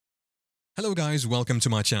Hello guys, welcome to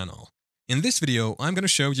my channel. In this video, I'm going to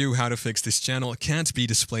show you how to fix this channel can't be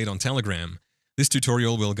displayed on Telegram. This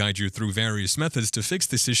tutorial will guide you through various methods to fix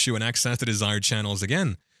this issue and access the desired channels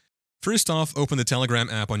again. First off, open the Telegram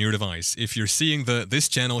app on your device. If you're seeing the "this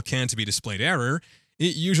channel can't be displayed" error,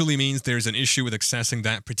 it usually means there's an issue with accessing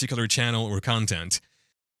that particular channel or content.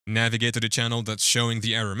 Navigate to the channel that's showing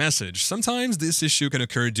the error message. Sometimes this issue can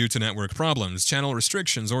occur due to network problems, channel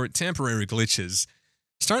restrictions, or temporary glitches.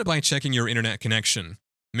 Start by checking your internet connection.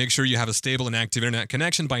 Make sure you have a stable and active internet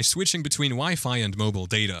connection by switching between Wi-Fi and mobile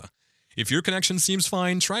data. If your connection seems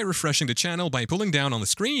fine, try refreshing the channel by pulling down on the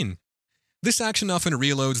screen. This action often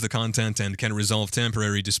reloads the content and can resolve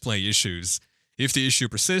temporary display issues. If the issue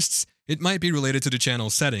persists, it might be related to the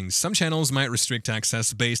channel settings. Some channels might restrict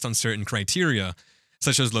access based on certain criteria,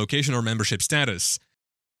 such as location or membership status.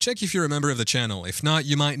 Check if you're a member of the channel. If not,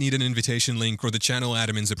 you might need an invitation link or the channel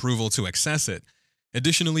admin's approval to access it.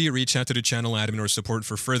 Additionally, reach out to the channel admin or support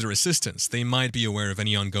for further assistance. They might be aware of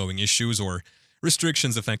any ongoing issues or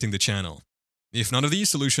restrictions affecting the channel. If none of these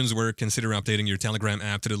solutions work, consider updating your Telegram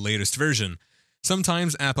app to the latest version.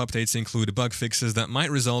 Sometimes app updates include bug fixes that might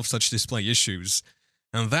resolve such display issues.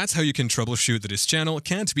 And that's how you can troubleshoot the "this channel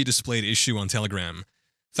can't be displayed" issue on Telegram.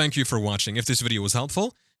 Thank you for watching. If this video was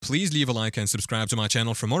helpful, please leave a like and subscribe to my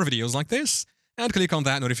channel for more videos like this, and click on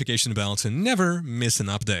that notification bell to never miss an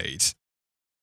update.